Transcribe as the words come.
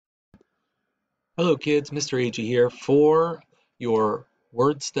Hello kids, Mr. Agee here for your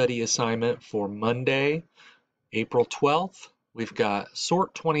word study assignment for Monday, April 12th. We've got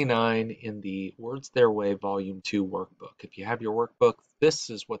Sort 29 in the Words Their Way Volume 2 workbook. If you have your workbook, this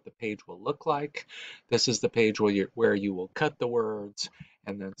is what the page will look like. This is the page where you will cut the words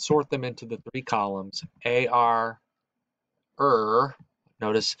and then sort them into the three columns, AR,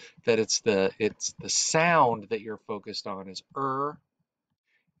 Notice that it's the sound that you're focused on is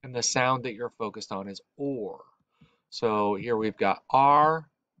and the sound that you're focused on is or. So here we've got R,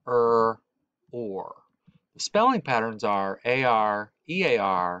 or. The spelling patterns are AR,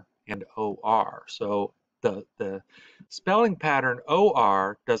 EAR, and OR. So the spelling pattern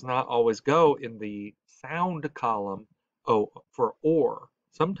OR does not always go in the sound column for or.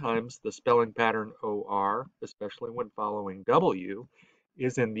 Sometimes the spelling pattern OR, especially when following W,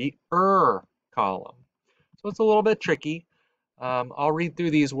 is in the column. So it's a little bit tricky. I'll read through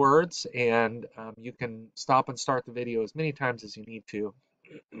these words and you can stop and start the video as many times as you need to.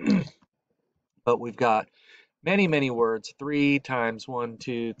 But we've got many, many words. 3 times 1,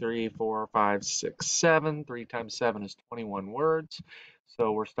 2, 3, 4, 5, 6, 7. 3 times 7 is 21 words.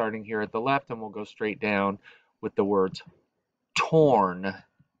 So we're starting here at the left and we'll go straight down with the words torn,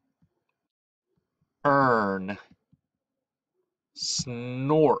 earn,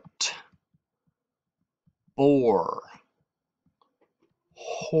 snort, bore,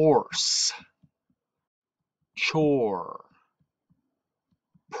 horse, chore,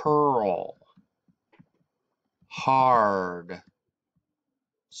 pearl, hard,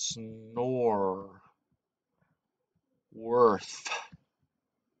 snore, worth,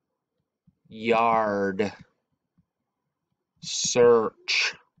 yard,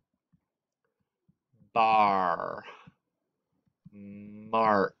 search, bar,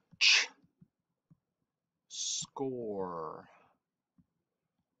 march, score,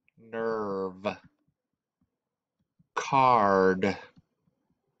 nerve, card,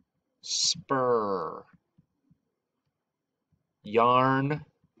 spur, yarn,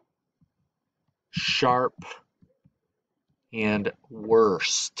 sharp, and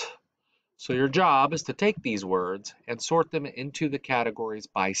worst. So your job is to take these words and sort them into the categories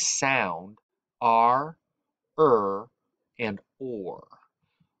by sound, R, and or.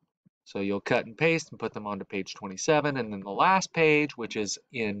 So you'll cut and paste and put them onto page 27. And then the last page, which is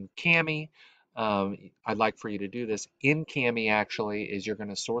in Kami, I'd like for you to do this in Kami actually, is you're going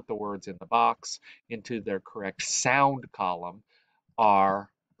to sort the words in the box into their correct sound column, R,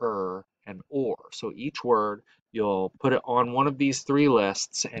 and or. So each word, you'll put it on one of these three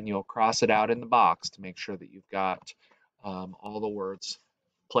lists and you'll cross it out in the box to make sure that you've got all the words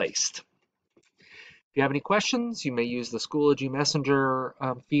placed. If you have any questions, you may use the Schoology Messenger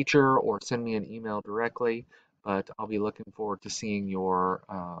feature or send me an email directly, but I'll be looking forward to seeing your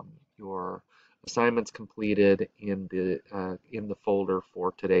assignments completed in the folder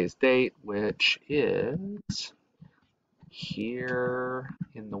for today's date, which is here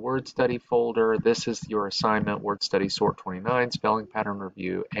in the word study folder. This is your assignment, word study sort 29, spelling pattern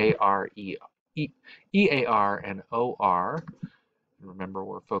review, AR, EAR, and OR. And remember,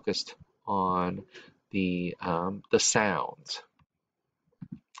 we're focused on the sounds.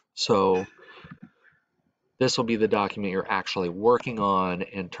 So this will be the document you're actually working on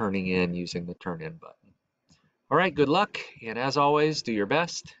and turning in using the turn in button. All right, good luck. And as always, do your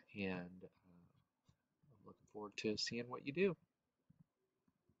best. And I'm looking forward to seeing what you do.